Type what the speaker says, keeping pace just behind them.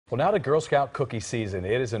Well, now the Girl Scout cookie season.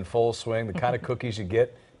 It is in full swing. The kind of cookies you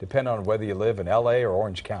get depend on whether you live in LA or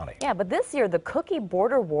Orange County. Yeah, but this year the cookie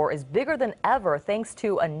border war is bigger than ever thanks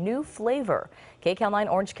to a new flavor. KCAL 9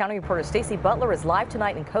 Orange County reporter Stacey Butler is live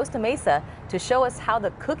tonight in Costa Mesa to show us how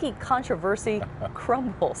the cookie controversy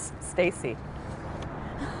crumbles. Stacey.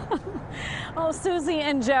 Oh, Susie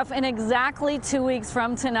and Jeff, in exactly 2 weeks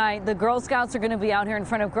from tonight, the Girl Scouts are going to be out here in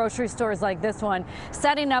front of grocery stores like this one,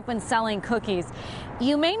 setting up and selling cookies.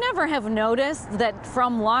 You may never have noticed that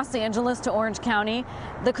from Los Angeles to Orange County,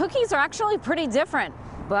 the cookies are actually pretty different.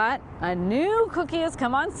 But a new cookie has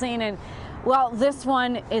come on scene, and, well, this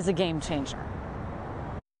one is a game changer.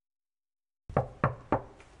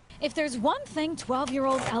 If there's one thing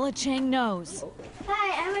 12-year-old Ella Chang knows.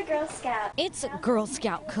 Hi, I'm a Girl Scout. It's Girl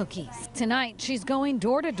Scout cookies. Tonight, she's going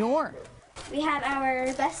door to door. We have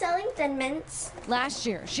our best-selling Thin Mints. Last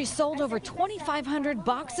year, she sold over 2,500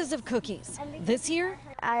 boxes of cookies. This year,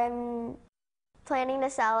 I'm planning to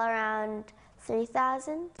sell around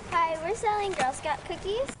 3,000. Hi, we're selling Girl Scout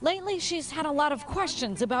cookies. Lately, she's had a lot of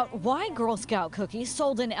questions about why Girl Scout cookies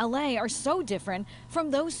sold in LA are so different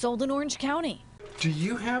from those sold in Orange County. Do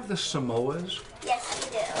you have the Samoas? Yes,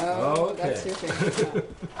 we do. Oh, okay. That's your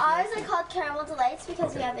favorite. Ours are called Caramel Delights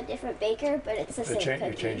because we have a different baker, but it's the same cookie.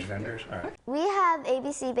 You change vendors? All right. We have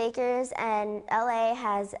ABC Bakers, and LA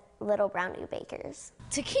has Little Brownie Bakers.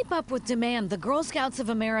 To keep up with demand, the Girl Scouts of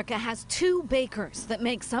America has 2 bakers that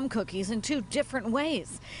make some cookies in 2 different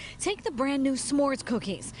ways. Take the brand new s'mores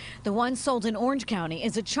cookies. The one sold in Orange County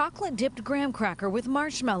is a chocolate-dipped graham cracker with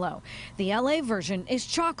marshmallow. The LA version is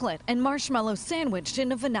chocolate and marshmallow sandwiched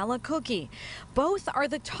in a vanilla cookie. Both are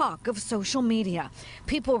the talk of social media.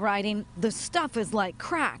 People writing, "The stuff is like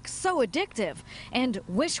crack, so addictive," and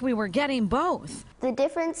 "wish we were getting both." The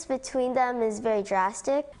difference between them is very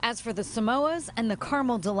drastic. As for the Samoas and the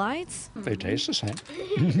Caramel Delights, They taste the same.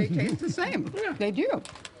 They taste the same. Yeah, they do.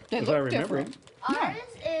 They As I look remember different. Ours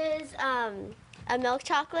is a milk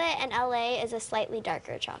chocolate, and LA is a slightly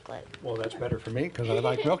darker chocolate. Well, that's better for me because I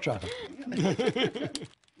like milk chocolate.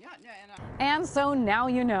 and so now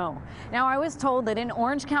you know. Now, I was told that in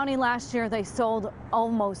Orange County last year, they sold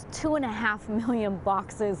almost 2.5 million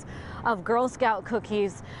boxes of Girl Scout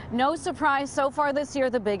cookies. No surprise, so far this year,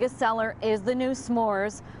 the biggest seller is the new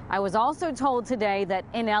s'mores. I was also told today that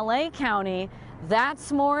in LA County, that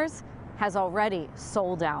s'mores has already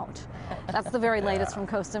sold out. That's the very latest from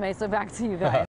Costa Mesa. Back to you guys.